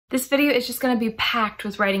This video is just going to be packed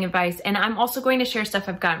with writing advice, and I'm also going to share stuff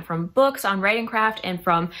I've gotten from books on writing craft and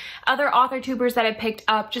from other author-tubers that I picked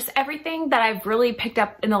up, just everything that I've really picked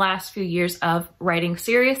up in the last few years of writing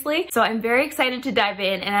seriously. So I'm very excited to dive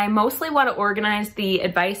in, and I mostly want to organize the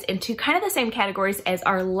advice into kind of the same categories as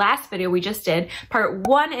our last video we just did, part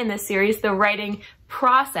 1 in this series, the writing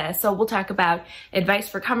process. So we'll talk about advice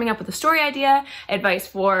for coming up with a story idea, advice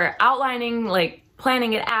for outlining, like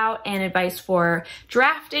planning it out, and advice for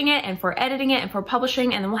drafting it and for editing it and for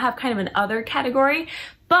publishing, and then we'll have kind of an other category.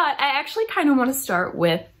 But I actually kind of want to start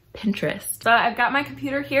with Pinterest. So I've got my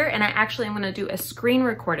computer here, and I actually am going to do a screen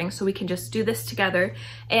recording so we can just do this together,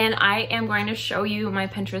 and I am going to show you my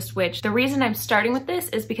Pinterest, which the reason I'm starting with this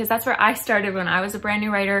is because that's where I started when I was a brand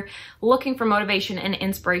new writer looking for motivation and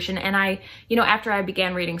inspiration. And I, you know, after I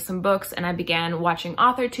began reading some books and I began watching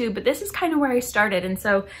Authortube, but this is kind of where I started. And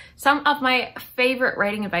so some of my favorite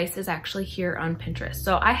writing advice is actually here on Pinterest.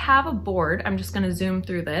 So I have a board, I'm just going to zoom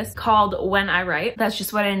through this, called When I Write. That's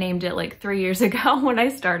just what I named it like 3 years ago when I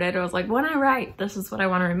started. I was like, when I write, this is what I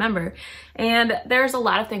want to remember. And there's a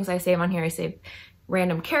lot of things I save on here. I save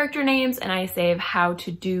random character names, and I save how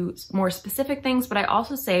to do more specific things, but I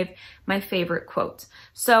also save my favorite quotes.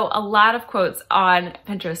 So a lot of quotes on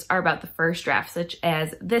Pinterest are about the first draft, such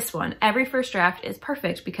as this one. Every first draft is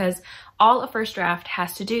perfect because all a first draft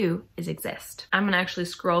has to do is exist. I'm gonna actually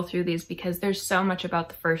scroll through these because there's so much about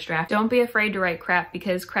the first draft. Don't be afraid to write crap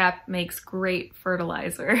because crap makes great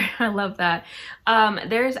fertilizer. I love that.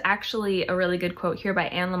 There's actually a really good quote here by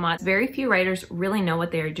Anne Lamott. Very few writers really know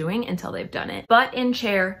what they are doing until they've done it. Butt in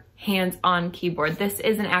chair, hands on keyboard. This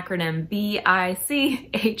is an acronym, B-I-C-H-O-K,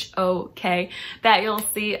 that you'll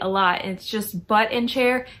see a lot. It's just butt in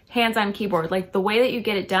chair, hands on keyboard. Like, the way that you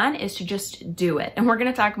get it done is to just do it. And we're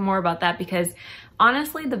gonna talk more about that because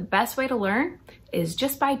honestly, the best way to learn is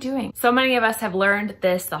just by doing. So many of us have learned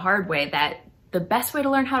this the hard way, that the best way to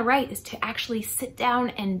learn how to write is to actually sit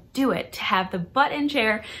down and do it, to have the butt in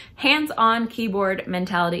chair, hands-on keyboard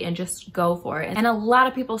mentality and just go for it. And a lot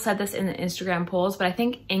of people said this in the Instagram polls, but I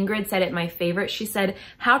think Ingrid said it my favorite. She said,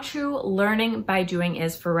 how true learning by doing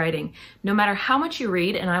is for writing. No matter how much you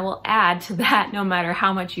read, and I will add to that, no matter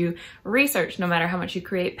how much you research, no matter how much you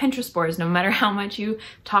create Pinterest boards, no matter how much you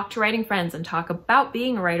talk to writing friends and talk about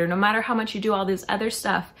being a writer, no matter how much you do all this other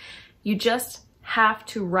stuff, you just have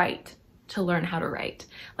to write to learn how to write.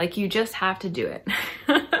 Like, you just have to do it.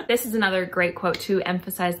 This is another great quote to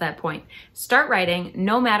emphasize that point. Start writing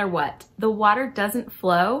no matter what. The water doesn't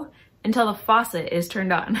flow until the faucet is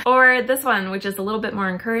turned on. Or this one, which is a little bit more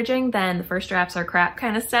encouraging than the first drafts are crap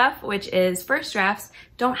kind of stuff, which is first drafts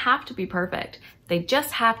don't have to be perfect. They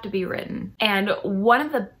just have to be written. And one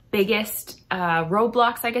of the biggest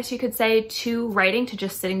roadblocks, I guess you could say, to writing, to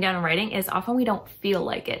just sitting down and writing, is often we don't feel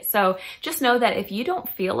like it. So just know that if you don't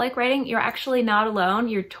feel like writing, you're actually not alone.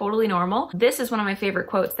 You're totally normal. This is one of my favorite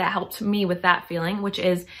quotes that helped me with that feeling, which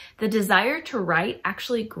is, the desire to write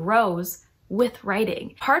actually grows with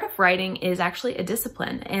writing. Part of writing is actually a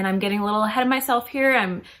discipline, and I'm getting a little ahead of myself here.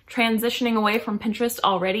 I'm transitioning away from Pinterest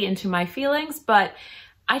already into my feelings, but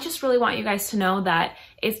I just really want you guys to know that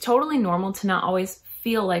it's totally normal to not always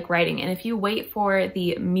feel like writing. And if you wait for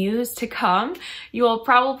the muse to come, you will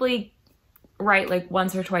probably write like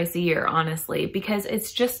once or twice a year, honestly, because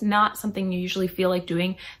it's just not something you usually feel like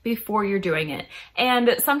doing before you're doing it.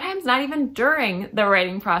 And sometimes not even during the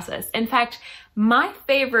writing process. In fact, my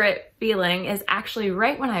favorite feeling is actually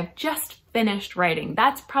right when I've just finished writing.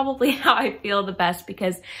 That's probably how I feel the best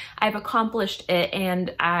because I've accomplished it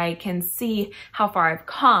and I can see how far I've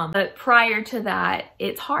come. But prior to that,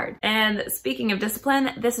 it's hard. And speaking of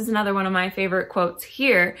discipline, this is another one of my favorite quotes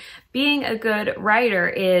here. Being a good writer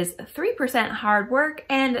is 3% hard work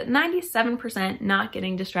and 97% not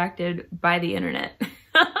getting distracted by the internet.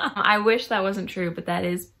 I wish that wasn't true, but that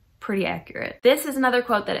is pretty accurate. This is another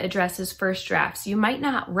quote that addresses first drafts. You might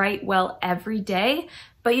not write well every day,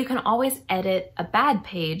 but you can always edit a bad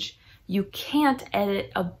page. You can't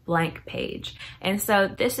edit a blank page. And so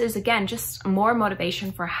this is, again, just more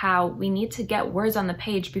motivation for how we need to get words on the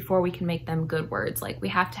page before we can make them good words. Like, we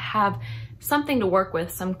have to have something to work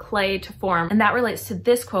with, some clay to form. And that relates to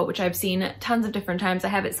this quote, which I've seen tons of different times. I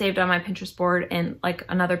have it saved on my Pinterest board in like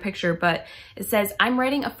another picture, but it says, I'm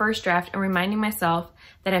writing a first draft and reminding myself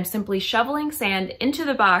that I'm simply shoveling sand into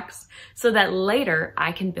the box so that later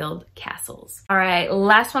I can build castles. All right,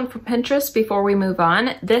 last one from Pinterest before we move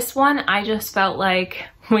on. This one I just felt like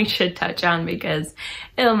we should touch on because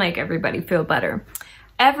it'll make everybody feel better.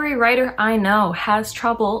 Every writer I know has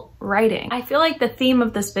trouble writing. I feel like the theme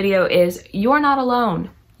of this video is you're not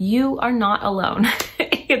alone. You are not alone.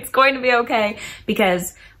 It's going to be okay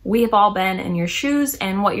because We have all been in your shoes,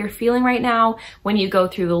 and what you're feeling right now when you go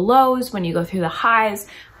through the lows, when you go through the highs,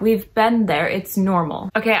 we've been there. It's normal.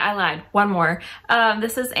 Okay, I lied. One more.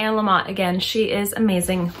 This is Anne Lamott again. She is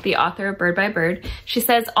amazing, the author of Bird by Bird. She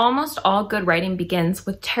says, almost all good writing begins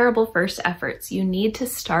with terrible first efforts. You need to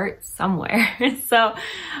start somewhere. So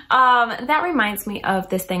that reminds me of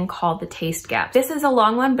this thing called the taste gap. This is a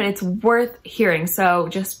long one, but it's worth hearing. So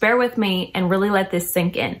just bear with me and really let this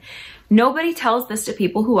sink in. Nobody tells this to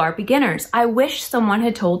people who are beginners. I wish someone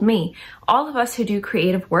had told me. All of us who do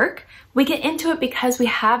creative work, we get into it because we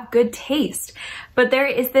have good taste. But there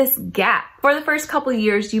is this gap. For the first couple of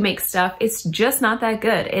years you make stuff, it's just not that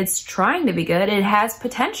good. It's trying to be good. It has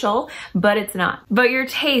potential, but it's not. But your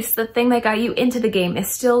taste, the thing that got you into the game,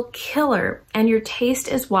 is still killer. And your taste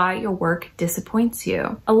is why your work disappoints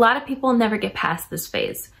you. A lot of people never get past this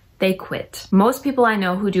phase. They quit. Most people I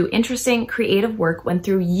know who do interesting, creative work went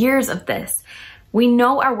through years of this. We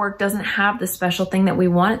know our work doesn't have the special thing that we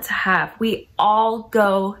want it to have. We all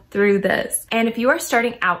go through this. And if you are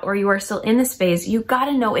starting out or you are still in this phase, you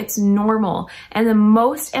gotta know it's normal. And the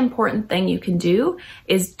most important thing you can do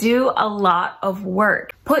is do a lot of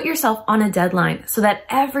work. Put yourself on a deadline so that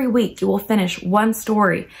every week you will finish one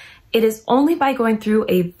story. It is only by going through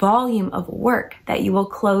a volume of work that you will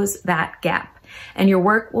close that gap. And your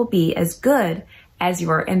work will be as good as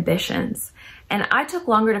your ambitions. And I took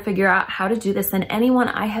longer to figure out how to do this than anyone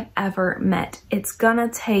I have ever met. It's gonna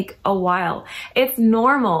take a while. It's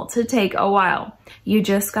normal to take a while. You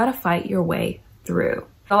just gotta fight your way through.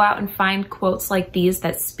 Go out and find quotes like these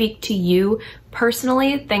that speak to you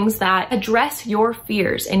personally, things that address your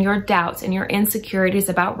fears and your doubts and your insecurities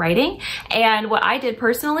about writing. And what I did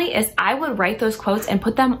personally is I would write those quotes and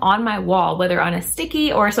put them on my wall, whether on a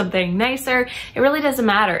sticky or something nicer. It really doesn't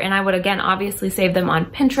matter. And I would, again, obviously save them on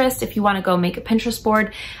Pinterest. If you want to go make a Pinterest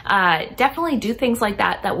board, definitely do things like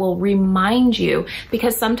that that will remind you,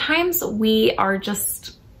 because sometimes we are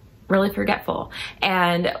just really forgetful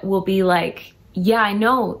and we'll be like, yeah, I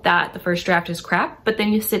know that the first draft is crap, but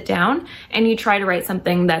then you sit down and you try to write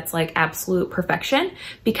something that's like absolute perfection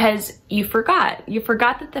because you forgot. You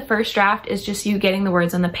forgot that the first draft is just you getting the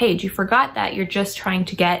words on the page. You forgot that you're just trying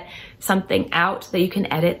to get something out that you can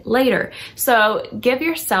edit later. So give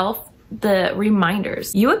yourself the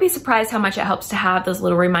reminders. You would be surprised how much it helps to have those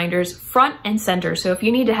little reminders front and center. So if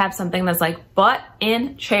you need to have something that's like butt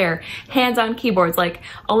in chair, hands on keyboards, like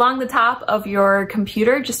along the top of your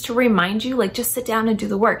computer, just to remind you, like just sit down and do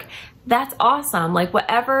the work. That's awesome. Like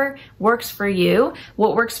whatever works for you.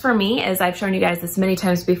 What works for me is, I've shown you guys this many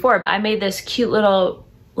times before, I made this cute little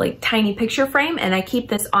like tiny picture frame and I keep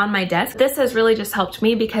this on my desk. This has really just helped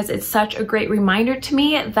me because it's such a great reminder to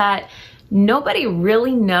me that nobody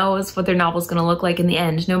really knows what their novel is going to look like in the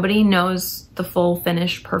end. Nobody knows the full,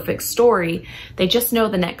 finished, perfect story. They just know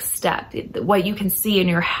the next step, what you can see in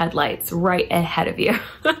your headlights right ahead of you.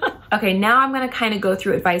 Okay, now I'm going to kind of go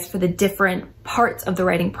through advice for the different parts of the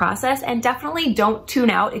writing process, and definitely don't tune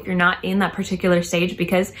out if you're not in that particular stage,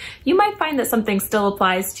 because you might find that something still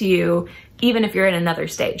applies to you even if you're in another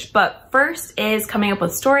stage. But first is coming up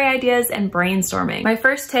with story ideas and brainstorming. My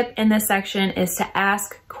first tip in this section is to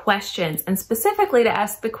ask questions, and specifically to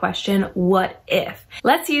ask the question, what if?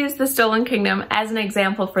 Let's use the Stolen Kingdom as an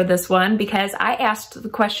example for this one, because I asked the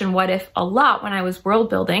question what if a lot when I was world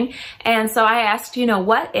building. And so I asked, you know,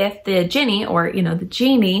 what if the Jinni, or you know, the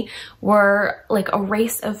genie, were like a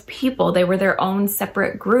race of people? They were their own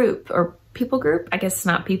separate group, or people group. I guess it's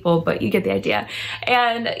not people, but you get the idea.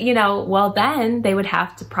 And, you know, well, then they would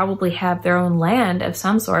have to probably have their own land of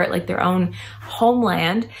some sort, like their own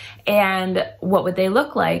homeland. And what would they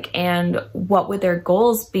look like? And what would their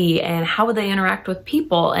goals be? And how would they interact with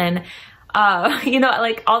people? And you know,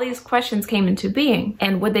 like all these questions came into being.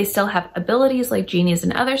 And would they still have abilities like genies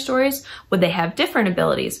in other stories? Would they have different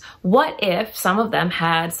abilities? What if some of them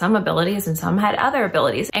had some abilities and some had other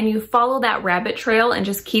abilities? And you follow that rabbit trail and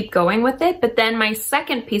just keep going with it. But then my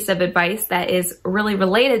second piece of advice that is really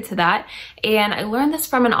related to that, and I learned this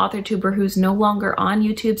from an Authortuber who's no longer on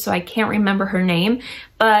YouTube, so I can't remember her name,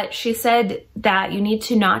 but she said that you need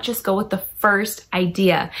to not just go with the first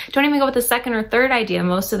idea. Don't even go with the second or third idea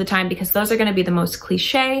most of the time, because those are going to be the most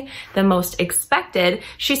cliche, the most expected.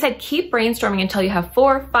 She said keep brainstorming until you have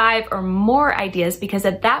 4, 5, or more ideas, because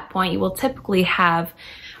at that point you will typically have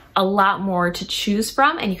a lot more to choose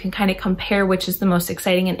from, and you can kind of compare which is the most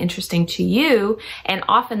exciting and interesting to you. And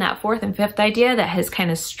often that fourth and fifth idea that has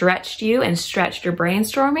kind of stretched you and stretched your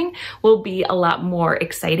brainstorming will be a lot more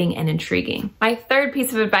exciting and intriguing. My third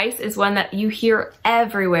piece of advice is one that you hear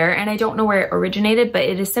everywhere, and I don't know where it originated, but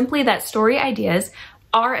it is simply that story ideas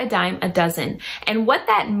are a dime a dozen. And what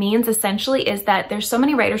that means essentially is that there's so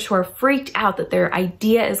many writers who are freaked out that their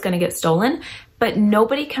idea is going to get stolen, but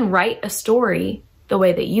nobody can write a story the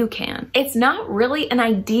way that you can. It's not really an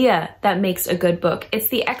idea that makes a good book. It's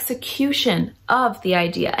the execution of the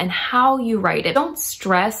idea and how you write it. Don't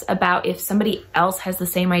stress about if somebody else has the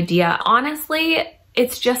same idea. Honestly,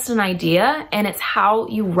 it's just an idea, and it's how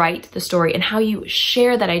you write the story and how you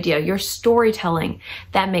share that idea, your storytelling,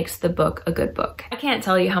 that makes the book a good book. I can't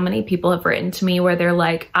tell you how many people have written to me where they're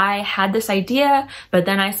like, I had this idea, but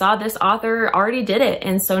then I saw this author already did it,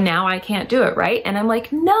 and so now I can't do it, right? And I'm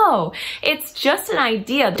like, no, it's just an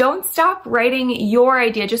idea. Don't stop writing your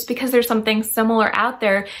idea just because there's something similar out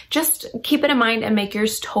there. Just keep it in mind and make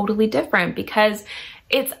yours totally different, because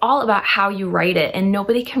it's all about how you write it, and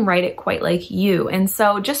nobody can write it quite like you. And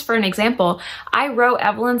so just for an example, I wrote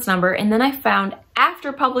Evelyn's Number, and then I found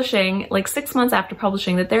after publishing, like 6 months after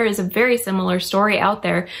publishing, that there is a very similar story out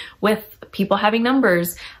there with people having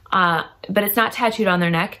numbers, but it's not tattooed on their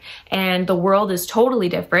neck, and the world is totally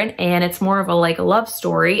different, and it's more of a like a love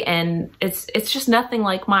story, and it's just nothing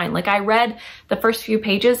like mine. Like I read the first few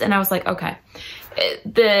pages and I was like, okay,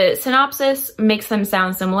 the synopsis makes them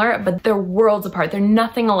sound similar, but they're worlds apart. They're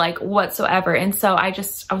nothing alike whatsoever. And so I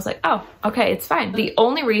was like, oh, okay, it's fine. The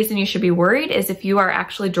only reason you should be worried is if you are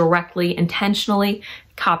actually directly, intentionally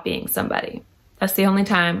copying somebody. That's the only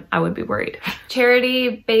time I would be worried.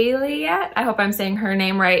 Charity Baileyette, I hope I'm saying her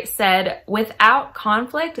name right, said, without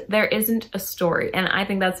conflict, there isn't a story. And I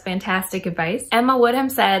think that's fantastic advice. Emma Woodham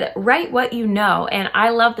said, write what you know. And I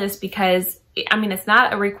love this because, I mean, it's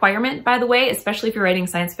not a requirement, by the way, especially if you're writing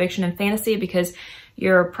science fiction and fantasy, because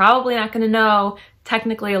you're probably not going to know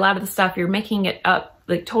technically a lot of the stuff. You're making it up,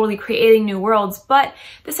 like totally creating new worlds. But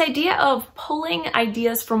this idea of pulling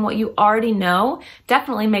ideas from what you already know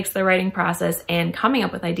definitely makes the writing process and coming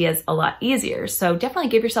up with ideas a lot easier. So definitely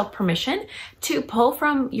give yourself permission to pull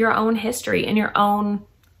from your own history and your own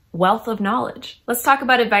wealth of knowledge. Let's talk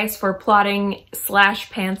about advice for plotting /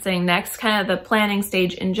 pantsing next, kind of the planning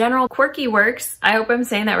stage in general. Quirky Works, I hope I'm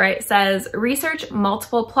saying that right, says, research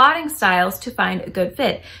multiple plotting styles to find a good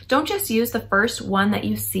fit. Don't just use the first one that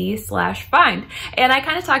you see / find. And I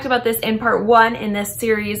kind of talked about this in part 1 in this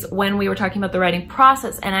series when we were talking about the writing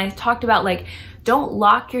process. And I talked about like, don't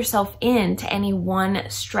lock yourself into any one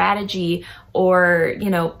strategy or, you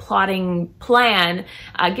know, plotting plan.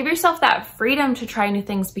 Give yourself that freedom to try new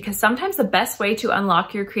things, because sometimes the best way to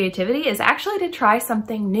unlock your creativity is actually to try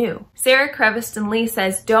something new. Sarah Creviston Lee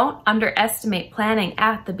says, don't underestimate planning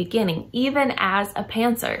at the beginning, even as a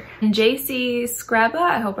pantser. And JC Scrabba,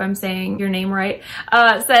 I hope I'm saying your name right,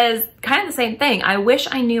 says kind of the same thing. I wish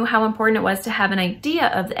I knew how important it was to have an idea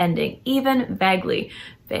of the ending, even vaguely.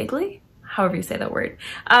 Vaguely? However you say that word.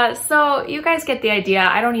 So you guys get the idea.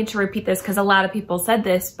 I don't need to repeat this because a lot of people said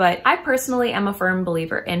this, but I personally am a firm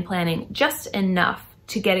believer in planning just enough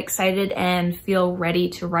to get excited and feel ready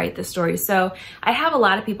to write the story. So I have a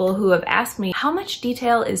lot of people who have asked me, how much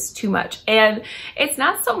detail is too much? And it's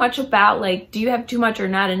not so much about like, do you have too much or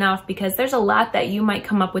not enough? Because there's a lot that you might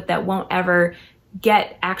come up with that won't ever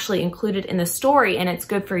get actually included in the story, and it's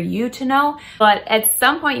good for you to know. But at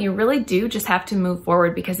some point you really do just have to move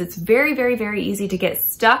forward, because it's very, very, very easy to get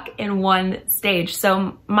stuck in one stage.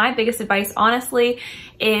 So my biggest advice, honestly,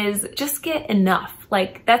 is just get enough.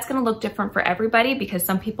 Like, that's going to look different for everybody, because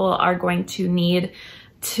some people are going to need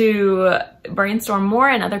to brainstorm more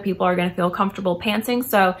and other people are going to feel comfortable pantsing.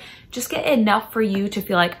 So just get enough for you to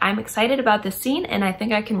feel like, I'm excited about this scene and I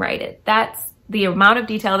think I can write it. That's the amount of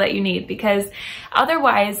detail that you need, because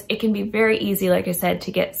otherwise it can be very easy, like I said,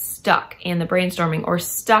 to get stuck in the brainstorming or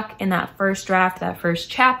stuck in that first draft, that first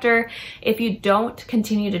chapter, if you don't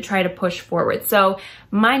continue to try to push forward. So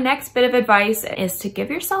my next bit of advice is to give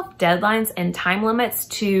yourself deadlines and time limits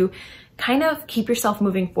to kind of keep yourself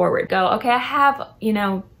moving forward. Go, okay, I have,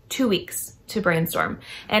 2 weeks to brainstorm,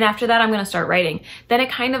 and after that I'm going to start writing. Then it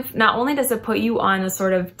kind of, not only does it put you on a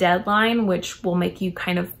sort of deadline, which will make you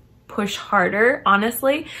kind of push harder,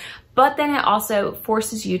 honestly, but then it also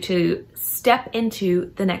forces you to step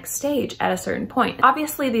into the next stage at a certain point.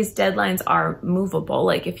 Obviously, these deadlines are movable.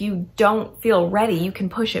 Like, if you don't feel ready, you can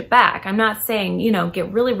push it back. I'm not saying,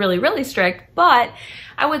 get really, really, really strict, but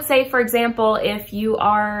I would say, for example, if you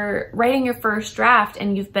are writing your first draft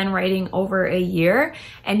and you've been writing over a year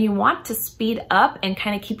and you want to speed up and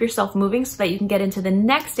kind of keep yourself moving so that you can get into the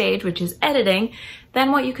next stage, which is editing,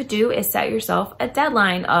 then what you could do is set yourself a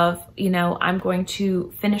deadline of, I'm going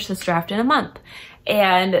to finish this draft in a month.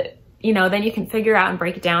 And, then you can figure out and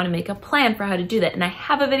break it down and make a plan for how to do that. And I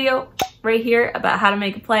have a video right here about how to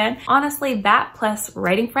make a plan. Honestly, that plus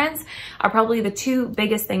writing friends are probably the two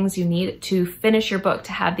biggest things you need to finish your book,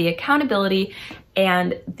 to have the accountability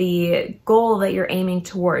and the goal that you're aiming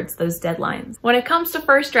towards, those deadlines. When it comes to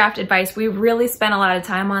first draft advice, we really spent a lot of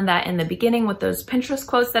time on that in the beginning with those Pinterest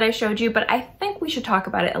quotes that I showed you, but I think we should talk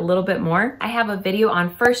about it a little bit more. I have a video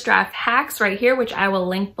on first draft hacks right here, which I will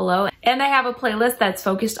link below. And I have a playlist that's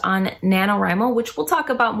focused on NaNoWriMo, which we'll talk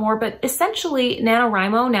about more, but essentially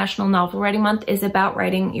NaNoWriMo, National Novel Writing Month, is about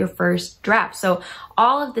writing your first draft. So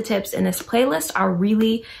all of the tips in this playlist are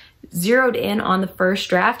really zeroed in on the first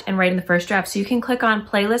draft and writing the first draft. So you can click on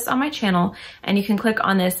playlists on my channel and you can click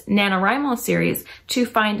on this NaNoWriMo series to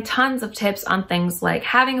find tons of tips on things like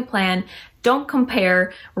having a plan, don't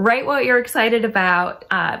compare, write what you're excited about,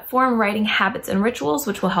 form writing habits and rituals,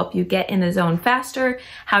 which will help you get in the zone faster,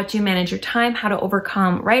 how to manage your time, how to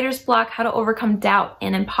overcome writer's block, how to overcome doubt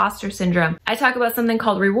and imposter syndrome. I talk about something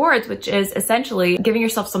called rewards, which is essentially giving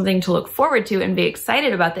yourself something to look forward to and be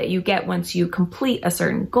excited about that you get once you complete a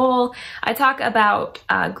certain goal. I talk about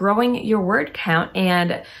growing your word count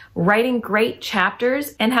and writing great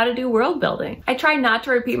chapters and how to do world building. I try not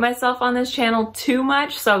to repeat myself on this channel too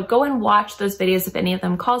much, so go and watch those videos if any of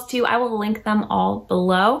them calls to you. I will link them all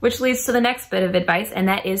below, which leads to the next bit of advice, and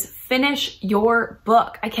that is finish your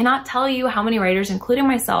book. I cannot tell you how many writers, including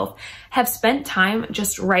myself, have spent time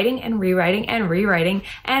just writing and rewriting and rewriting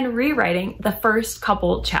and rewriting the first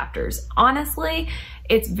couple chapters. Honestly,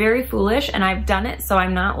 it's very foolish, and I've done it, so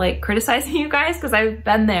I'm not like criticizing you guys because I've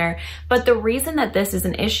been there. But the reason that this is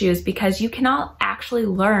an issue is because you cannot actually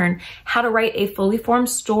learn how to write a fully formed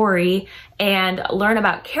story and learn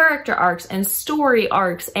about character arcs and story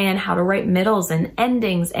arcs and how to write middles and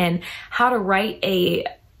endings and how to write a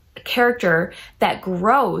character that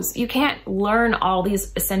grows. You can't learn all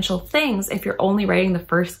these essential things if you're only writing the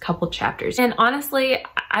first couple chapters. And honestly,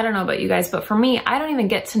 I don't know about you guys, but for me, I don't even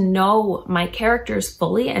get to know my characters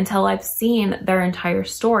fully until I've seen their entire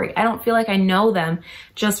story. I don't feel like I know them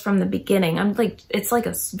just from the beginning. I'm like, it's like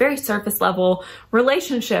a very surface level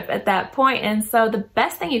relationship at that point. And so the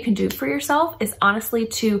best thing you can do for yourself is honestly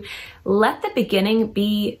to let the beginning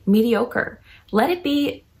be mediocre. Let it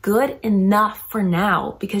be good enough for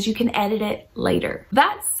now, because you can edit it later.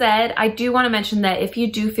 That said, I do want to mention that if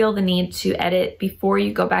you do feel the need to edit before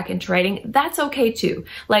you go back into writing, that's okay too.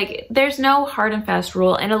 Like, there's no hard and fast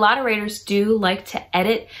rule, and a lot of writers do like to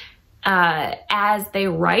edit as they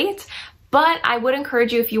write, but I would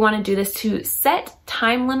encourage you, if you want to do this, to set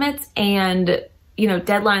time limits and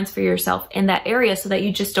deadlines for yourself in that area so that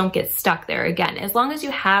you just don't get stuck there. Again, as long as you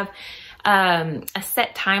have a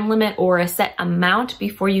set time limit or a set amount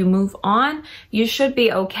before you move on, you should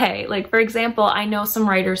be okay. Like, for example, I know some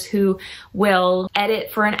writers who will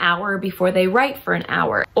edit for an hour before they write for an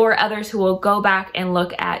hour, or others who will go back and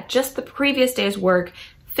look at just the previous day's work,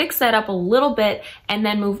 fix that up a little bit, and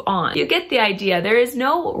then move on. You get the idea. There is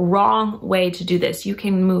no wrong way to do this. You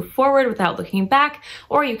can move forward without looking back,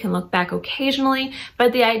 or you can look back occasionally,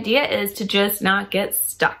 but the idea is to just not get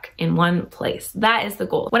stuck in one place. That is the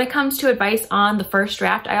goal. When it comes to advice on the first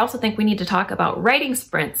draft, I also think we need to talk about writing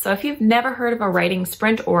sprints. So if you've never heard of a writing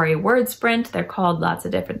sprint or a word sprint, they're called lots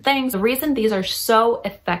of different things. The reason these are so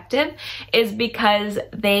effective is because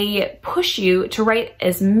they push you to write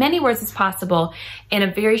as many words as possible in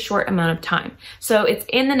a very short amount of time. So it's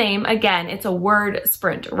in the name. Again, it's a word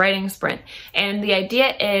sprint, writing sprint. And the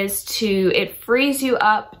idea is it frees you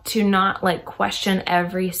up to not like question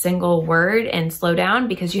every single word and slow down,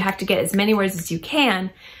 because you have to get as many words as you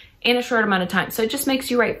can in a short amount of time. So it just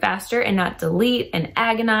makes you write faster and not delete and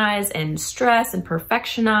agonize and stress and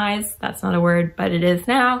perfectionize. That's not a word, but it is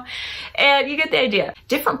now. And you get the idea.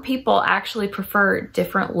 Different people actually prefer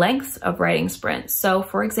different lengths of writing sprints. So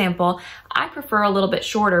for example, I prefer a little bit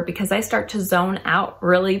shorter because I start to zone out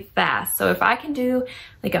really fast. So if I can do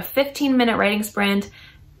like a 15-minute writing sprint,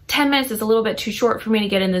 10 minutes is a little bit too short for me to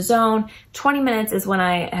get in the zone. 20 minutes is when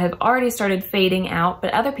I have already started fading out,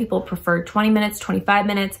 but other people prefer 20 minutes, 25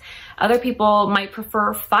 minutes. Other people might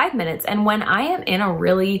prefer 5 minutes. And when I am in a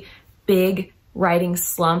really big writing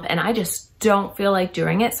slump and I just don't feel like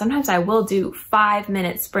doing it, sometimes I will do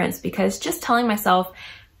 5-minute sprints, because just telling myself,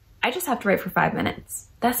 I just have to write for 5 minutes.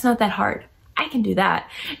 That's not that hard. I can do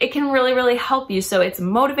that. It can really, really help you. So it's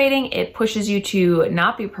motivating, it pushes you to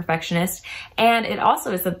not be a perfectionist, and it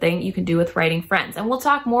also is something you can do with writing friends. And we'll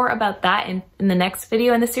talk more about that in the next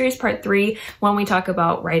video in the series part 3 when we talk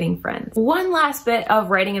about writing friends. One last bit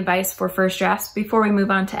of writing advice for first drafts before we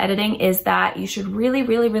move on to editing is that you should really,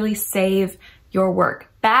 really, really save your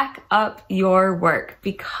work. Back up your work,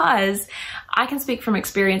 because I can speak from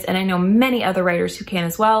experience, and I know many other writers who can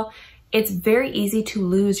as well. it's very easy to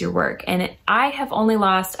lose your work. And I have only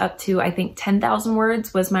lost up to, I think 10,000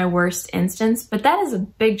 words was my worst instance, but that is a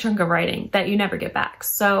big chunk of writing that you never get back.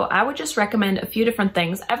 So I would just recommend a few different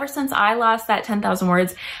things. Ever since I lost that 10,000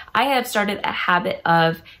 words, I have started a habit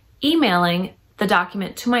of emailing the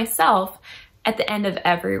document to myself at the end of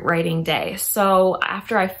every writing day. So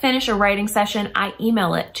after I finish a writing session, I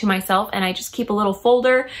email it to myself, and I just keep a little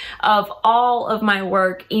folder of all of my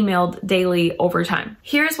work emailed daily over time.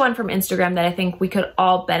 Here's one from Instagram that I think we could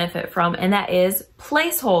all benefit from, and that is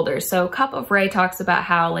placeholders. So Cup of Ray talks about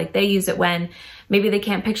how like they use it when maybe they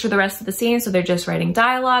can't picture the rest of the scene, so they're just writing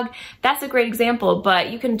dialogue. That's a great example,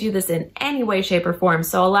 but you can do this in any way, shape, or form.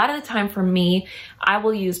 So a lot of the time for me, I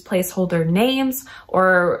will use placeholder names,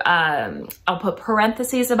 or I'll put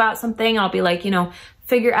parentheses about something. I'll be like, you know,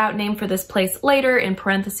 figure out name for this place later in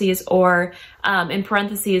parentheses, or in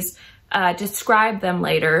parentheses, describe them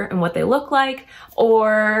later and what they look like.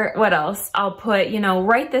 Or what else? I'll put, you know,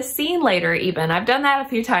 write this scene later even. I've done that a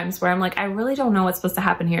few times where I'm like, I really don't know what's supposed to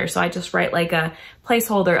happen here. So I just write like a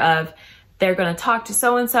placeholder of they're going to talk to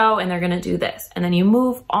so-and-so and they're going to do this. And then you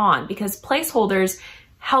move on, because placeholders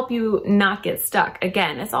help you not get stuck.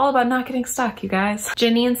 Again, it's all about not getting stuck, you guys.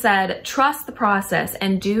 Janine said, trust the process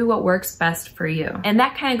and do what works best for you. And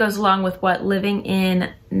that kind of goes along with what Living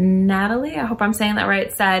in Natalie, I hope I'm saying that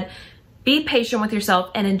right, said. Be patient with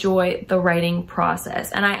yourself and enjoy the writing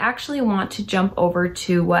process. And I actually want to jump over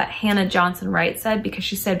to what Hannah Johnson Wright said, because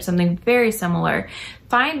she said something very similar.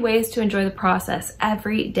 Find ways to enjoy the process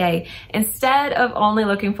every day instead of only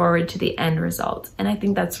looking forward to the end result. And I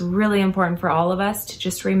think that's really important for all of us to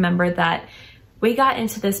just remember that we got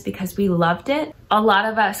into this because we loved it. A lot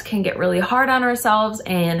of us can get really hard on ourselves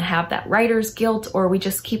and have that writer's guilt, or we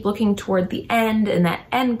just keep looking toward the end and that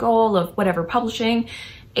end goal of whatever publishing.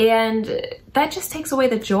 And that just takes away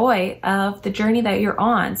the joy of the journey that you're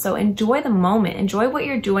on. So enjoy the moment, enjoy what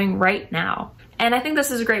you're doing right now. And I think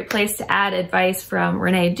this is a great place to add advice from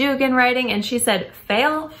Renee Dugan writing. And she said,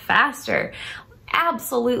 fail faster.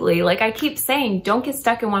 Absolutely. Like I keep saying, don't get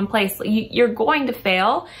stuck in one place. You're going to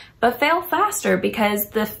fail, but fail faster,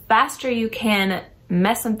 because the faster you can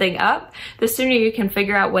mess something up, the sooner you can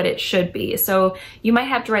figure out what it should be. So you might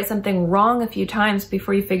have to write something wrong a few times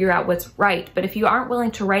before you figure out what's right. But if you aren't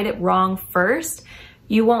willing to write it wrong first,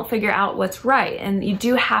 you won't figure out what's right. And you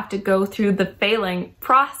do have to go through the failing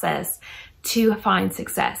process to find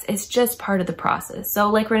success. It's just part of the process.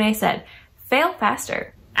 So like Renee said, fail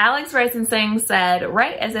faster. Alex Writes and Sings said,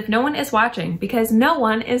 write as if no one is watching, because no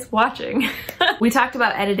one is watching. We talked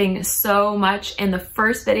about editing so much in the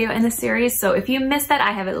first video in the series, so if you missed that,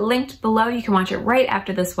 I have it linked below. You can watch it right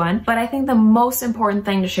after this one. But I think the most important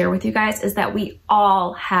thing to share with you guys is that we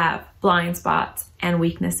all have blind spots and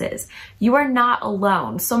weaknesses. You are not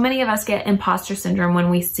alone. So many of us get imposter syndrome when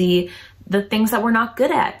we see the things that we're not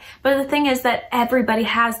good at. But the thing is that everybody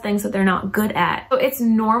has things that they're not good at. So it's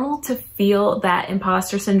normal to feel that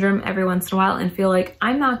imposter syndrome every once in a while and feel like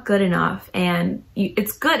I'm not good enough. And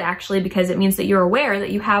it's good actually, because it means that you're aware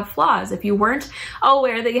that you have flaws. If you weren't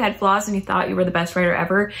aware that you had flaws and you thought you were the best writer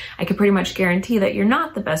ever, I can pretty much guarantee that you're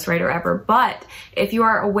not the best writer ever. But if you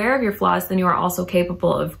are aware of your flaws, then you are also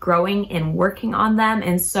capable of growing and working on them.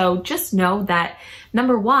 And so just know that,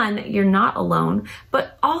 number one, you're not alone,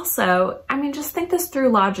 but also, I mean, just think this through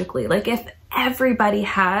logically. Like if everybody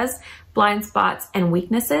has blind spots and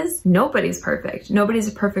weaknesses, nobody's perfect. Nobody's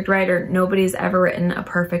a perfect writer. Nobody's ever written a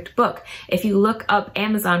perfect book. If you look up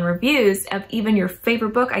Amazon reviews of even your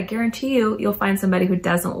favorite book, I guarantee you'll find somebody who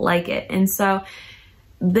doesn't like it. And so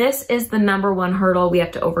this is the number one hurdle we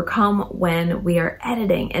have to overcome when we are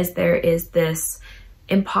editing, is there is this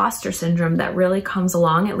imposter syndrome that really comes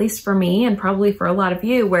along, at least for me and probably for a lot of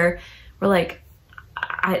you, where we're like,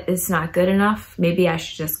 it's not good enough. Maybe I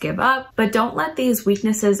should just give up. But don't let these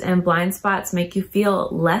weaknesses and blind spots make you feel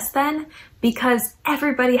less than, because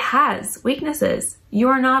everybody has weaknesses. You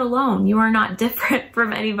are not alone. You are not different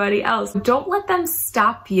from anybody else. Don't let them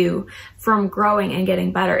stop you from growing and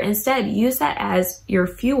getting better. Instead, use that as your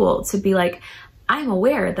fuel to be like, I'm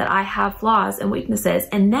aware that I have flaws and weaknesses,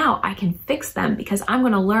 and now I can fix them because I'm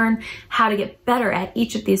going to learn how to get better at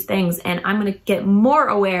each of these things, and I'm going to get more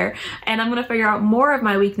aware, and I'm going to figure out more of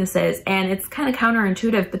my weaknesses. And it's kind of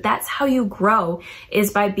counterintuitive, but that's how you grow,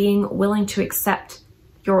 is by being willing to accept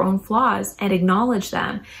your own flaws and acknowledge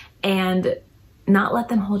them and not let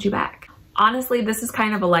them hold you back. Honestly, this is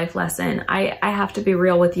kind of a life lesson. I have to be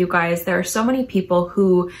real with you guys. There are so many people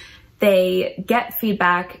who they get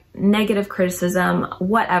feedback, negative criticism,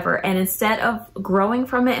 whatever, and instead of growing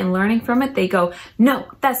from it and learning from it, they go, no,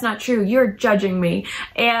 that's not true, you're judging me.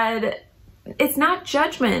 And it's not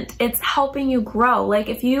judgment, it's helping you grow. Like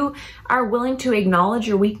if you are willing to acknowledge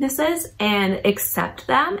your weaknesses and accept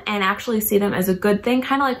them and actually see them as a good thing,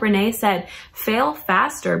 kind of like Renee said, fail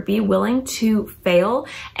faster, be willing to fail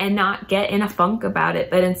and not get in a funk about it,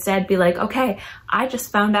 but instead be like, okay, I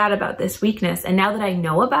just found out about this weakness, and now that I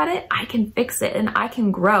know about it, I can fix it and I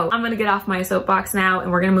can grow. I'm gonna get off my soapbox now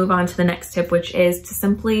and we're gonna move on to the next tip, which is to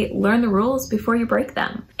simply learn the rules before you break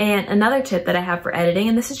them. And another tip that I have for editing,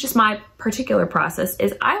 and this is just my particular process,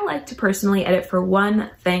 is I like to personally edit for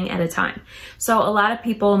one thing at a time. So a lot of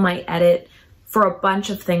people might edit for a bunch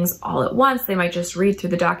of things all at once. They might just read through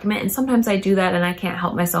the document, and sometimes I do that and I can't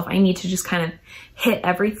help myself. I need to just kind of hit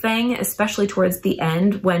everything, especially towards the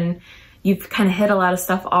end when you've kind of hit a lot of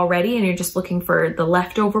stuff already and you're just looking for the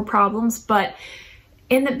leftover problems. But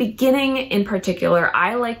in the beginning in particular,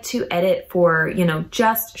 I like to edit for, you know,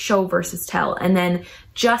 just show versus tell, and then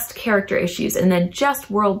just character issues, and then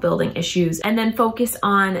just world building issues, and then focus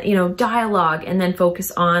on, you know, dialogue, and then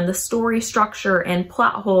focus on the story structure and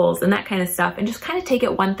plot holes and that kind of stuff, and just kind of take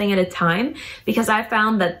it one thing at a time, because I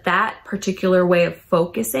found that that particular way of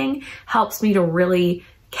focusing helps me to really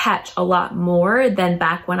catch a lot more than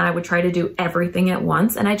back when I would try to do everything at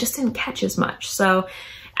once and I just didn't catch as much. So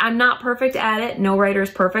I'm not perfect at it. No writer is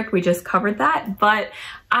perfect. We just covered that. But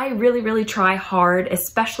I really, really try hard,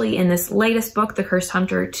 especially in this latest book, The Cursed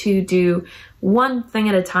Hunter, to do one thing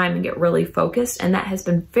at a time and get really focused. And that has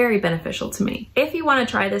been very beneficial to me. If you want to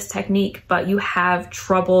try this technique, but you have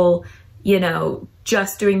trouble, you know,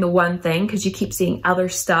 just doing the one thing because you keep seeing other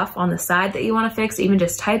stuff on the side that you want to fix, even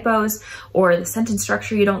just typos or the sentence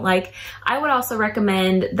structure you don't like, I would also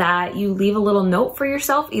recommend that you leave a little note for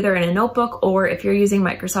yourself, either in a notebook, or if you're using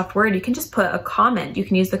Microsoft Word, you can just put a comment. You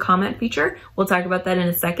can use the comment feature. We'll talk about that in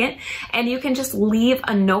a second. And you can just leave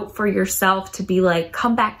a note for yourself to be like,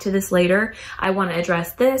 come back to this later. I want to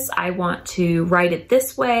address this. I want to write it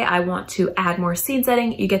this way. I want to add more scene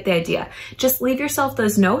setting. You get the idea. Just leave yourself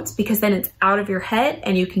those notes, because then it's out of your head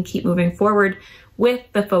and you can keep moving forward with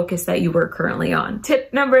the focus that you were currently on.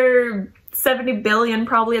 Tip number 70 billion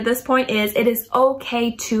probably at this point is it is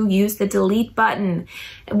okay to use the delete button.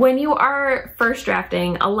 When you are first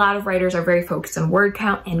drafting, a lot of writers are very focused on word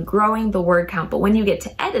count and growing the word count, but when you get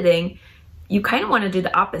to editing, you kind of want to do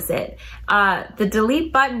the opposite. The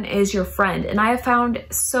delete button is your friend. And I have found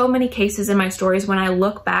so many cases in my stories when I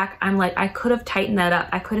look back, I'm like, I could have tightened that up.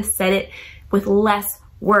 I could have said it with less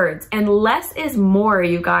words. And less is more,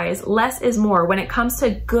 you guys. Less is more. When it comes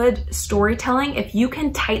to good storytelling, if you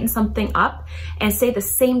can tighten something up and say the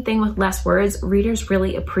same thing with less words, readers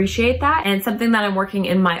really appreciate that. And something that I'm working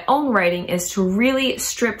in my own writing is to really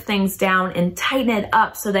strip things down and tighten it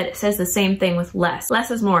up so that it says the same thing with less.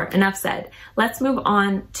 Less is more. Enough said. Let's move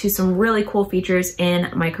on to some really cool features in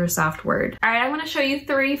Microsoft Word. All right, I want to show you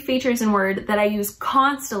 3 features in Word that I use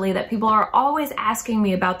constantly that people are always asking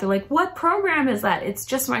me about. They're like, what program is that? It's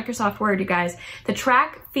just Microsoft Word, you guys. The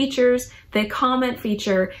track features, the comment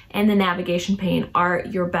feature, and the navigation pane are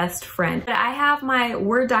your best friend. I have my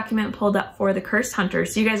Word document pulled up for The Cursed Hunter,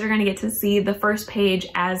 so you guys are going to get to see the first page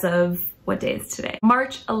as of, what day is today?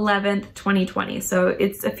 March 11th, 2020. So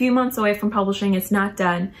it's a few months away from publishing. It's not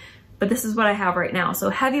done, but this is what I have right now. So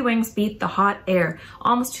heavy wings beat the hot air.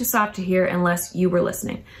 Almost too soft to hear unless you were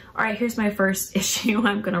listening. All right, here's my first issue.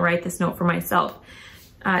 I'm going to write this note for myself.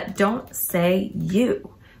 Don't say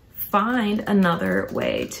you. Find another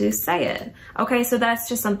way to say it. Okay, so that's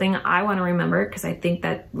just something I want to remember because I think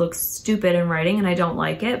that looks stupid in writing and I don't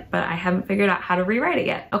like it, but I haven't figured out how to rewrite it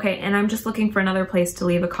yet. Okay, and I'm just looking for another place to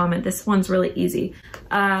leave a comment. This one's really easy.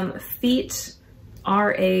 Feet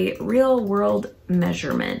are a real world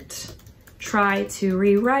measurement. Try to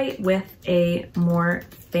rewrite with a more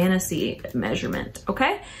fantasy measurement,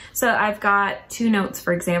 okay? So I've got 2 notes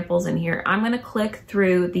for examples in here. I'm gonna click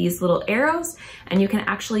through these little arrows and you can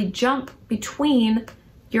actually jump between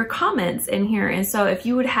your comments in here. And so if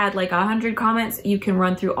you would had like 100 comments, you can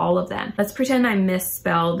run through all of them. Let's pretend I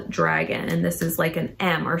misspelled dragon and this is like an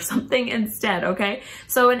M or something instead, okay?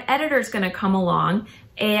 So an editor's gonna come along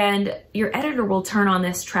and your editor will turn on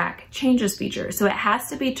this track changes feature. So it has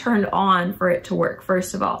to be turned on for it to work,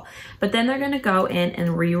 first of all. But then they're gonna go in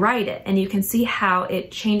and rewrite it. And you can see how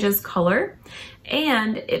it changes color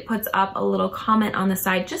and it puts up a little comment on the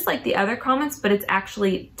side, just like the other comments, but it's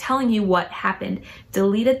actually telling you what happened.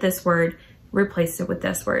 Deleted this word, replaced it with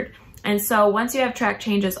this word. And so once you have track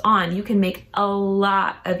changes on, you can make a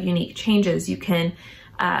lot of unique changes. You can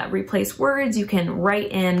replace words, you can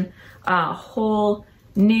write in a whole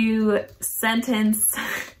new sentence.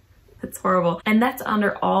 That's horrible. And that's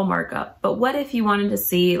under all markup. But what if you wanted to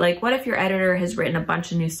see, like, what if your editor has written a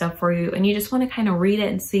bunch of new stuff for you and you just want to kind of read it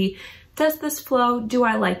and see, Does this flow? Do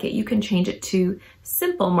I like it? You can change it to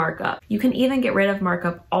simple markup. You can even get rid of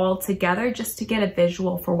markup altogether just to get a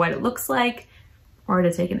visual for what it looks like, or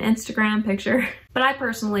to take an Instagram picture. But I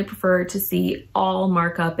personally prefer to see all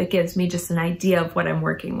markup. It gives me just an idea of what I'm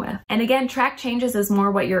working with. And again, track changes is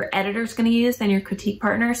more what your editor's gonna use than your critique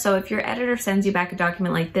partner. So if your editor sends you back a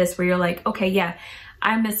document like this where you're like, okay, yeah,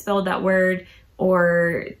 I misspelled that word,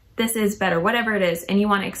 or this is better, whatever it is, and you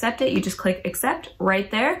want to accept it, you just click accept right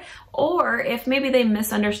there. Or if maybe they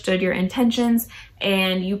misunderstood your intentions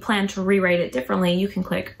and you plan to rewrite it differently, you can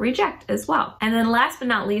click reject as well. And then last but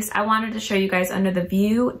not least, I wanted to show you guys under the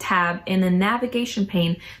view tab in the navigation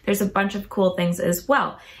pane, there's a bunch of cool things as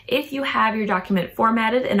well. If you have your document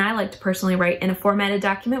formatted, and I like to personally write in a formatted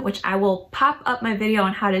document, which I will pop up my video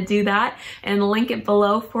on how to do that and link it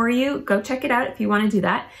below for you. Go check it out if you want to do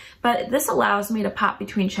that. But this allows me to pop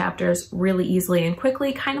between chapters really easily and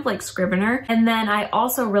quickly, kind of like Scrivener. And then I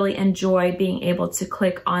also really enjoy being able to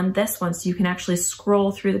click on this one so you can actually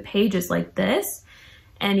scroll through the pages like this,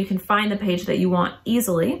 and you can find the page that you want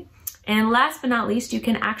easily. And last but not least, you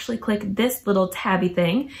can actually click this little tabby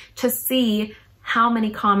thing to see how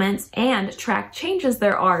many comments and track changes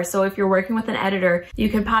there are. So if you're working with an editor, you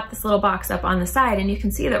can pop this little box up on the side and you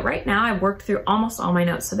can see that right now I've worked through almost all my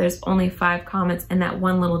notes. So there's only 5 comments and that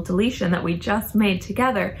one little deletion that we just made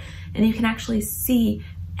together. And you can actually see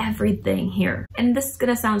everything here. And this is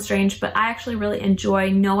gonna sound strange, but I actually really enjoy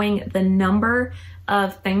knowing the number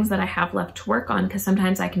of things that I have left to work on, because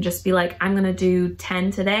sometimes I can just be like, I'm gonna do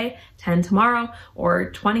 10 today, 10 tomorrow,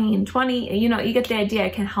 or 20 and 20. You know, you get the idea.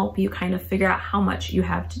 It can help you kind of figure out how much you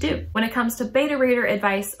have to do. When it comes to beta reader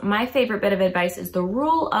advice, my favorite bit of advice is the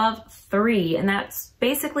rule of 3. And that's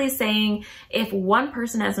basically saying if one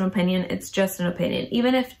person has an opinion, it's just an opinion.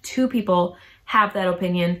 Even if 2 people have that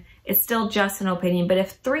opinion, it's still just an opinion. But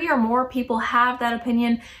if 3 or more people have that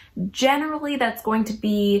opinion, generally that's going to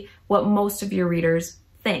be what most of your readers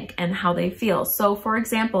think and how they feel. So for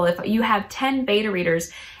example, if you have 10 beta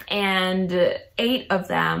readers and 8 of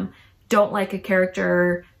them don't like a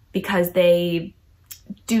character because they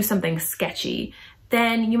do something sketchy,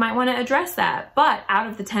 then you might want to address that. But out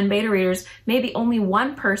of the 10 beta readers, maybe only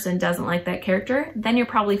 1 person doesn't like that character, then you're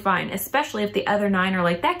probably fine, especially if the other 9 are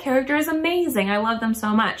like, that character is amazing, I love them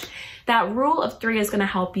so much. That rule of 3 is going to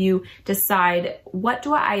help you decide, what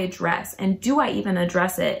do I address, and do I even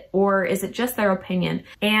address it, or is it just their opinion?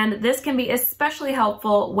 And this can be especially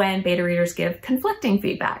helpful when beta readers give conflicting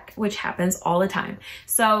feedback, which happens all the time.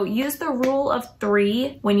 So use the rule of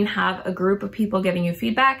 3 when you have a group of people giving you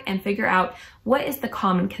feedback and figure out what is the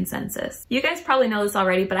common consensus. You guys probably know this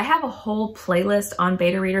already, but I have a whole playlist on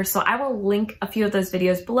beta readers, so I will link a few of those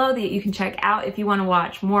videos below that you can check out if you want to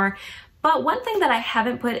watch more. But one thing that I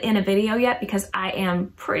haven't put in a video yet, because I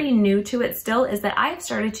am pretty new to it still, is that I've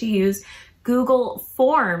started to use Google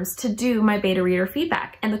Forms to do my beta reader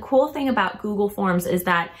feedback. And the cool thing about Google Forms is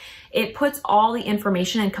that it puts all the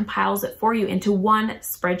information and compiles it for you into one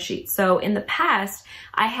spreadsheet. So in the past,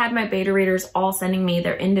 I had my beta readers all sending me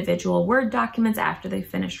their individual Word documents after they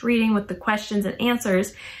finished reading with the questions and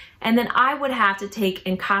answers. And then I would have to take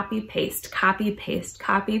and copy, paste, copy, paste,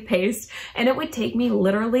 copy, paste. And it would take me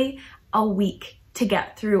literally a week to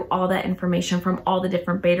get through all that information from all the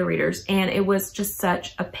different beta readers. And it was just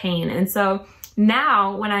such a pain. And so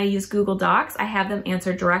now when I use Google Docs, I have them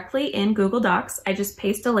answer directly in Google Docs. I just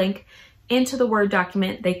paste a link into the Word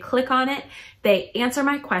document. They click on it, they answer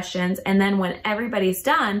my questions. And then when everybody's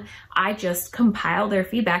done, I just compile their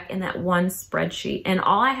feedback in that one spreadsheet. And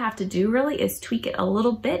all I have to do really is tweak it a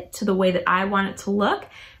little bit to the way that I want it to look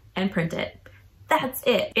and print it. That's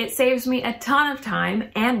it. It saves me a ton of time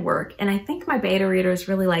and work, and I think my beta readers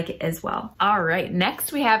really like it as well. All right,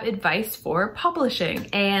 next we have advice for publishing.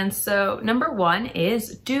 And so number 1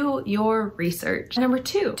 is do your research. Number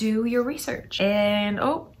 2, do your research. And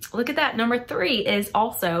oh, look at that. Number 3 is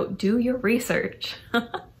also do your research.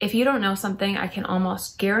 If you don't know something, I can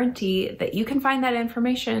almost guarantee that you can find that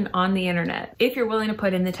information on the internet if you're willing to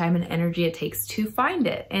put in the time and energy it takes to find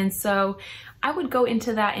it. And so I would go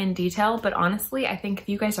into that in detail, but honestly, I think if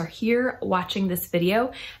you guys are here watching this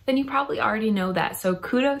video, then you probably already know that. So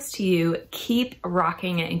kudos to you. Keep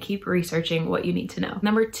rocking it and keep researching what you need to know.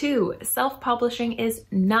 Number 2, self-publishing is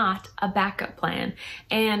not a backup plan.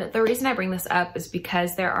 And the reason I bring this up is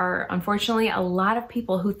because there are unfortunately a lot of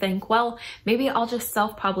people who think, well, maybe I'll just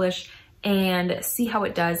self-publish and see how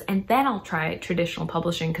it does, and then I'll try traditional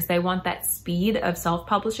publishing, because they want that speed of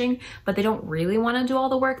self-publishing, but they don't really want to do all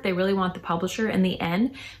the work. They really want the publisher in the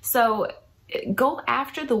end. So go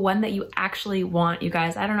after the one that you actually want, you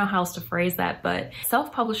guys. I don't know how else to phrase that, but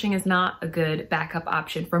self-publishing is not a good backup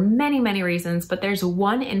option for many, many reasons, but there's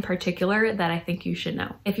one in particular that I think you should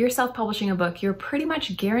know. If you're self-publishing a book, you're pretty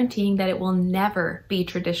much guaranteeing that it will never be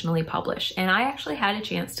traditionally published. And I actually had a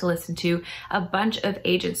chance to listen to a bunch of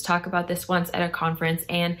agents talk about this once at a conference,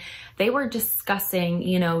 and they were discussing,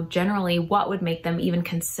 you know, generally what would make them even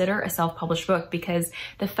consider a self-published book, because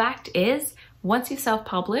the fact is, once you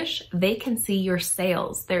self-publish, they can see your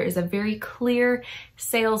sales. There is a very clear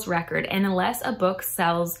sales record, and unless a book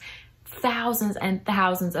sells thousands and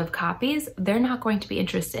thousands of copies, they're not going to be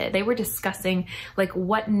interested. They were discussing like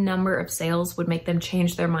what number of sales would make them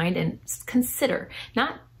change their mind and consider,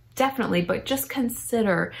 not definitely, but just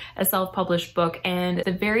consider a self-published book. And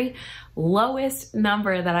the very lowest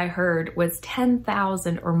number that I heard was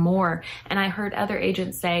 10,000 or more. And I heard other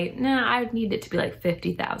agents say, nah, I would need it to be like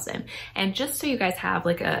 50,000. And just so you guys have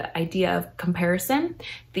like an idea of comparison,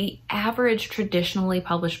 the average traditionally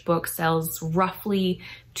published book sells roughly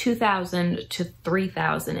 2,000 to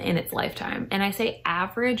 3,000 in its lifetime. And I say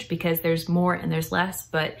average because there's more and there's less,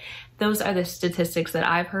 but those are the statistics that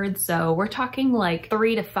I've heard. So we're talking like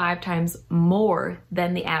 3 to 5 times more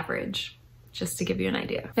than the average, just to give you an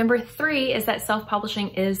idea. Number 3 is that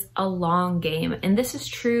self-publishing is a long game. And this is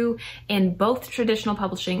true in both traditional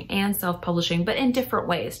publishing and self-publishing, but in different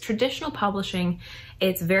ways. Traditional publishing,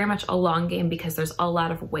 it's very much a long game because there's a lot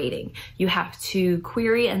of waiting. You have to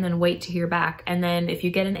query and then wait to hear back. And then if you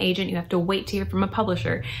get an agent, you have to wait to hear from a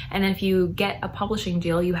publisher. And if you get a publishing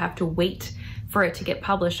deal, you have to wait for it to get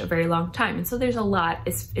published a very long time. And so there's a lot,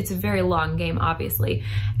 it's a very long game, obviously.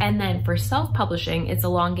 And then for self-publishing, it's a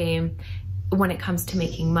long game when it comes to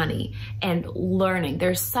making money and learning.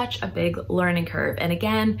 There's such a big learning curve. And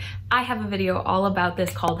again, I have a video all about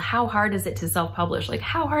this called How Hard Is It to Self-Publish? Like,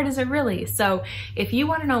 how hard is it really? So if you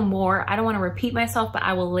want to know more, I don't want to repeat myself, but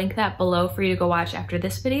I will link that below for you to go watch after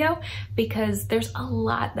this video, because there's a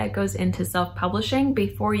lot that goes into self-publishing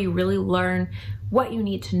before you really learn what you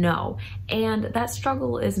need to know. And that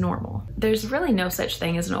struggle is normal. There's really no such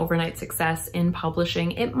thing as an overnight success in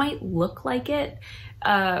publishing. It might look like it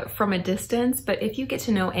from a distance, but if you get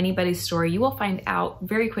to know anybody's story, you will find out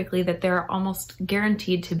very quickly that there are almost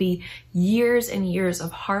guaranteed to be years and years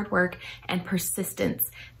of hard work and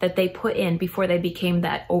persistence that they put in before they became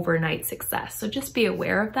that overnight success. So just be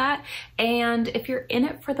aware of that. And if you're in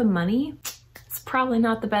it for the money, it's probably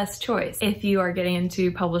not the best choice. If you are getting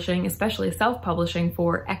into publishing, especially self-publishing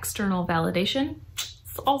for external validation,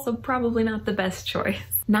 it's also probably not the best choice.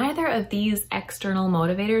 Neither of these external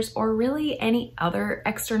motivators, or really any other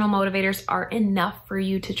external motivators, are enough for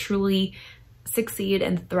you to truly succeed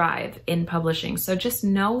and thrive in publishing. So just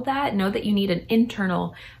know that you need an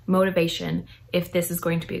internal motivation if this is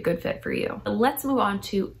going to be a good fit for you. Let's move on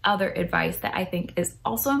to other advice that I think is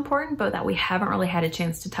also important, but that we haven't really had a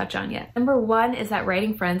chance to touch on yet. Number 1 is that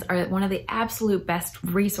writing friends are one of the absolute best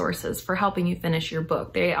resources for helping you finish your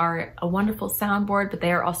book. They are a wonderful soundboard, but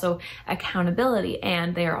they are also accountability,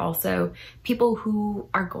 and they are also people who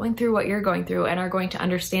are going through what you're going through and are going to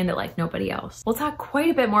understand it like nobody else. We'll talk quite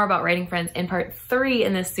a bit more about writing friends in part 3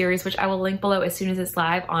 in this series, which I will link below as soon as it's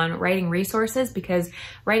live, on writing resources, because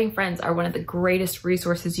writing friends are one of the greatest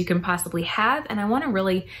resources you can possibly have, and I want to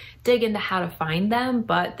really dig into how to find them.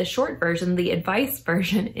 But the short version, the advice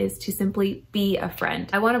version, is to simply be a friend.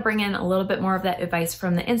 I want to bring in a little bit more of that advice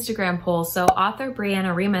from the Instagram poll. So author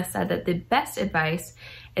Brianna Remus said that the best advice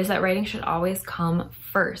is that writing should always come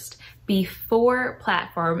first, before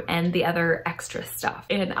platform and the other extra stuff.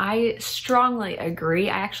 And I strongly agree.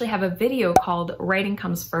 I actually have a video called Writing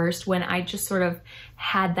Comes First, when I just sort of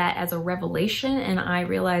had that as a revelation, and I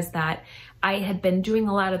realized that I had been doing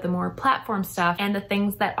a lot of the more platform stuff and the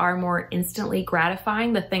things that are more instantly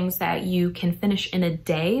gratifying, the things that you can finish in a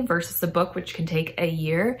day versus a book which can take a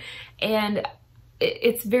year. And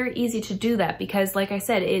it's very easy to do that because, like I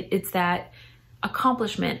said, it's that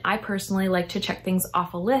accomplishment. I personally like to check things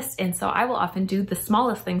off a list, and so I will often do the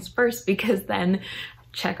smallest things first, because then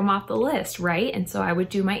check them off the list, right? And so I would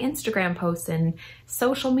do my Instagram posts and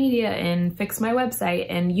social media and fix my website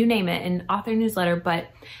and you name it, and author newsletter, but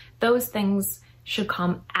those things should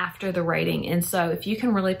come after the writing. And so if you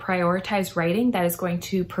can really prioritize writing, that is going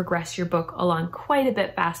to progress your book along quite a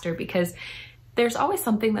bit faster, because there's always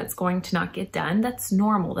something that's going to not get done. That's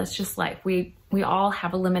normal. That's just life. We all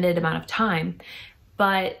have a limited amount of time.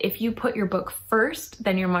 But if you put your book first,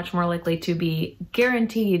 then you're much more likely to be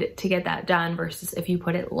guaranteed to get that done versus if you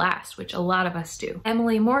put it last, which a lot of us do.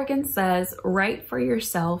 Emily Morgan says, write for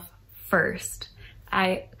yourself first.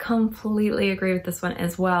 I completely agree with this one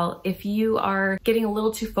as well. If you are getting a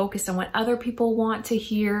little too focused on what other people want to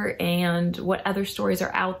hear and what other stories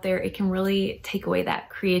are out there, it can really take away that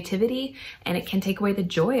creativity and it can take away the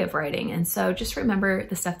joy of writing. And so just remember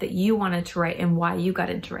the stuff that you wanted to write and why you got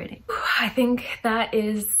into writing. I think that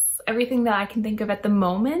is everything that I can think of at the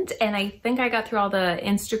moment. And I think I got through all the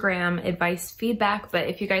Instagram advice feedback, but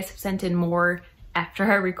if you guys have sent in more after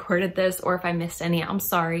I recorded this, or if I missed any, I'm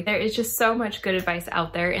sorry. There is just so much good advice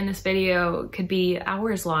out there, and this video could be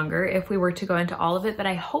hours longer if we were to go into all of it, but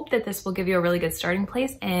I hope that this will give you a really good starting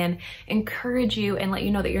place and encourage you and let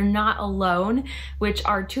you know that you're not alone, which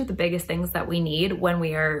are two of the biggest things that we need when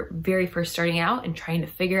we are very first starting out and trying to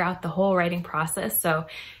figure out the whole writing process. So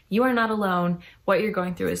you are not alone. What you're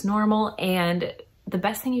going through is normal, and the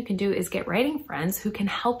best thing you can do is get writing friends who can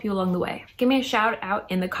help you along the way. Give me a shout out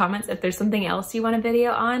in the comments if there's something else you want a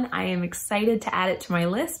video on. I am excited to add it to my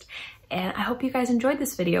list. And I hope you guys enjoyed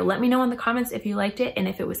this video. Let me know in the comments if you liked it and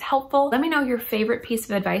if it was helpful. Let me know your favorite piece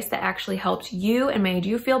of advice that actually helped you and made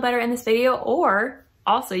you feel better in this video, or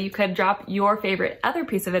also, you could drop your favorite other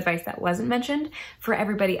piece of advice that wasn't mentioned for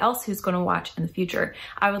everybody else who's going to watch in the future.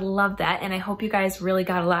 I would love that, and I hope you guys really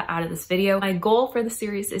got a lot out of this video. My goal for the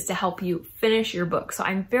series is to help you finish your book, so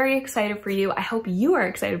I'm very excited for you. I hope you are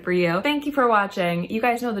excited for you. Thank you for watching. You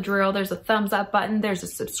guys know the drill. There's a thumbs up button, there's a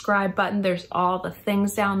subscribe button, there's all the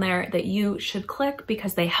things down there that you should click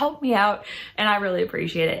because they help me out, and I really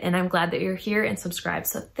appreciate it, and I'm glad that you're here and subscribed.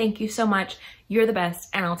 So thank you so much. You're the best,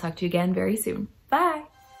 and I'll talk to you again very soon.